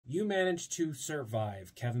you manage to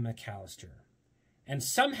survive Kevin McAllister and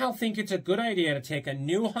somehow think it's a good idea to take a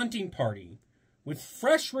new hunting party with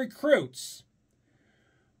fresh recruits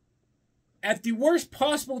at the worst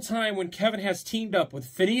possible time when Kevin has teamed up with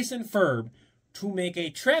Phineas and Ferb to make a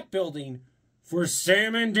trap building for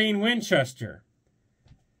Sam and Dean Winchester.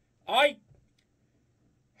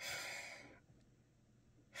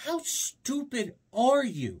 How stupid are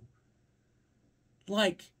you?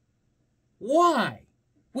 Like, why?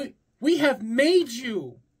 We have made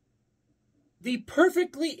you the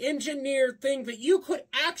perfectly engineered thing that you could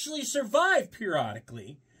actually survive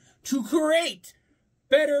periodically to create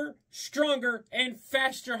better, stronger, and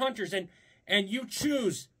faster hunters. And you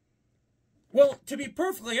choose, well, to be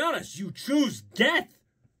perfectly honest, you choose death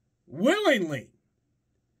willingly.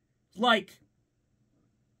 Like,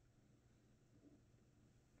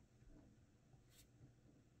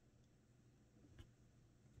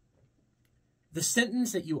 the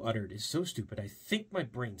sentence that you uttered is so stupid, I think my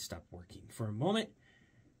brain stopped working for a moment.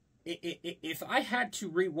 If I had to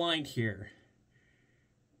rewind here,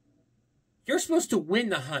 you're supposed to win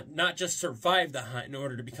the hunt, not just survive the hunt in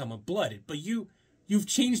order to become a blooded. But you've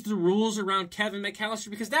changed the rules around Kevin McAllister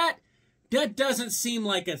because that doesn't seem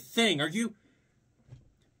like a thing. Are you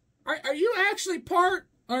actually part?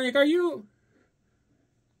 Like, are you?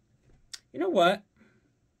 You know what?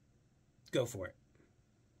 Go for it.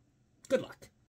 Good luck.